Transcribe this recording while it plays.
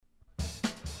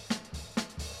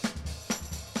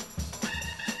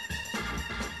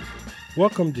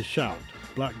Welcome to Shout,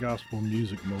 Black Gospel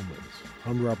Music Moments.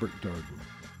 I'm Robert Darden.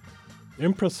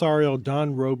 Impresario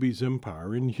Don Roby's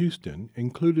empire in Houston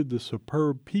included the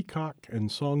superb Peacock and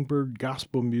Songbird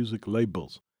gospel music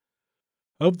labels.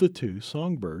 Of the two,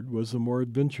 Songbird was the more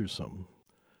adventuresome,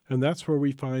 and that's where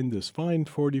we find this fine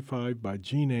 45 by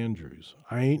Gene Andrews,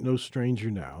 I Ain't No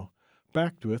Stranger Now,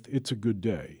 backed with It's a Good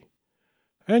Day.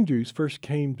 Andrews first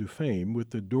came to fame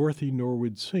with the Dorothy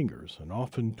Norwood Singers and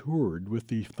often toured with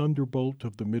the thunderbolt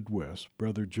of the Midwest,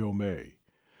 Brother Joe May.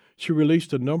 She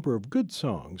released a number of good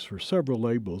songs for several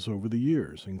labels over the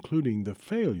years, including The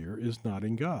Failure Is Not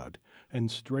in God and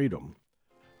Stratum.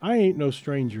 I Ain't No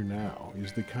Stranger Now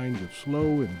is the kind of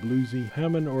slow and bluesy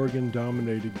Hammond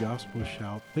organ-dominated gospel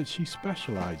shout that she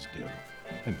specialized in,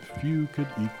 and few could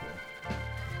equal.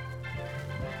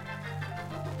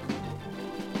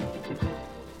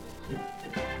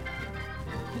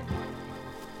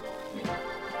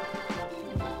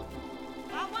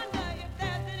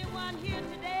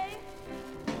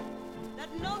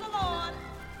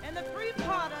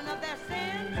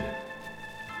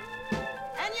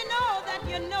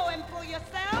 You know him for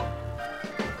yourself,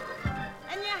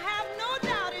 and you have no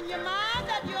doubt in your mind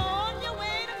that you're on your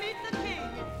way to meet the King.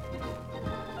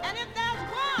 And if there's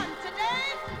one today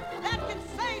that can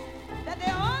say that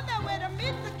they're on their way to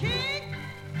meet the King,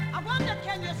 I wonder,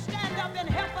 can you stand up and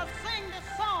help us sing this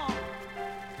song?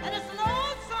 And it's an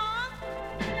old song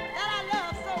that I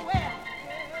love so well,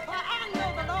 for I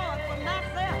know the Lord for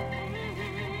myself.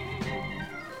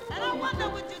 And I wonder,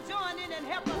 would you join in and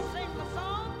help us sing the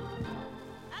song?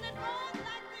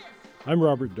 I'm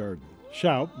Robert Darden.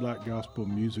 Shout, Black Gospel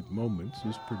Music Moments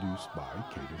is produced by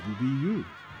KWBU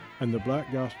and the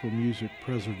Black Gospel Music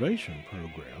Preservation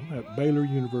Program at Baylor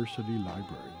University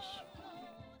Libraries.